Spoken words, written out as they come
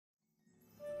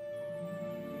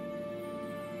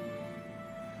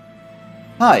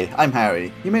Hi, I'm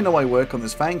Harry. You may know I work on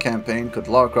this fan campaign called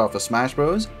Lara Croft for Smash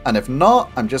Bros, and if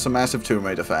not, I'm just a massive Tomb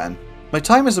Raider fan. My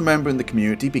time as a member in the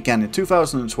community began in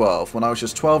 2012 when I was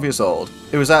just 12 years old.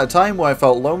 It was at a time where I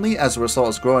felt lonely as a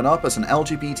result of growing up as an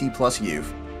LGBT plus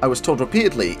youth. I was told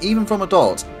repeatedly, even from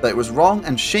adults, that it was wrong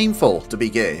and shameful to be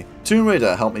gay. Tomb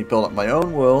Raider helped me build up my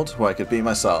own world where I could be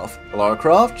myself. Lara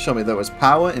Croft showed me there was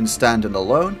power in standing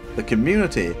alone. The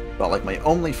community felt like my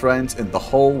only friends in the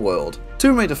whole world.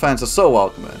 Tomb Raider fans are so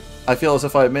welcoming. I feel as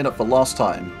if I have made up for lost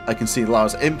time. I can see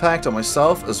Lara's impact on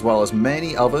myself as well as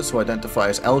many others who identify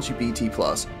as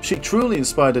LGBT+. She truly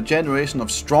inspired a generation of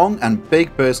strong and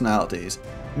big personalities.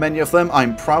 Many of them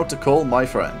I'm proud to call my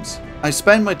friends. I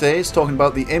spend my days talking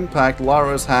about the impact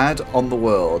Lara has had on the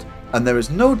world, and there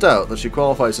is no doubt that she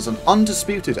qualifies as an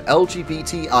undisputed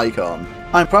LGBT icon.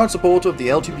 I'm a proud supporter of the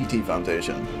LGBT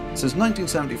Foundation. Since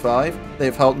 1975, they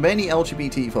have helped many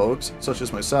LGBT folks, such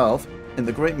as myself, in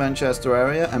the Great Manchester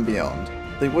area and beyond.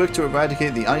 They work to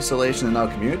eradicate the isolation in our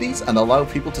communities and allow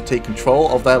people to take control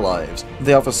of their lives.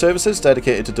 They offer services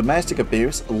dedicated to domestic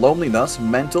abuse, loneliness,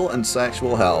 mental and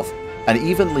sexual health, and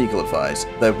even legal advice.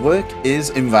 Their work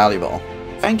is invaluable.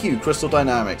 Thank you Crystal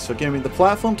Dynamics for giving me the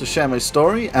platform to share my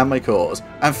story and my cause.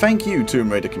 And thank you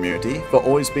Tomb Raider community for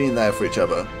always being there for each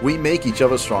other. We make each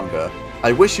other stronger.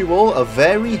 I wish you all a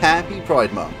very happy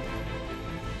Pride Month.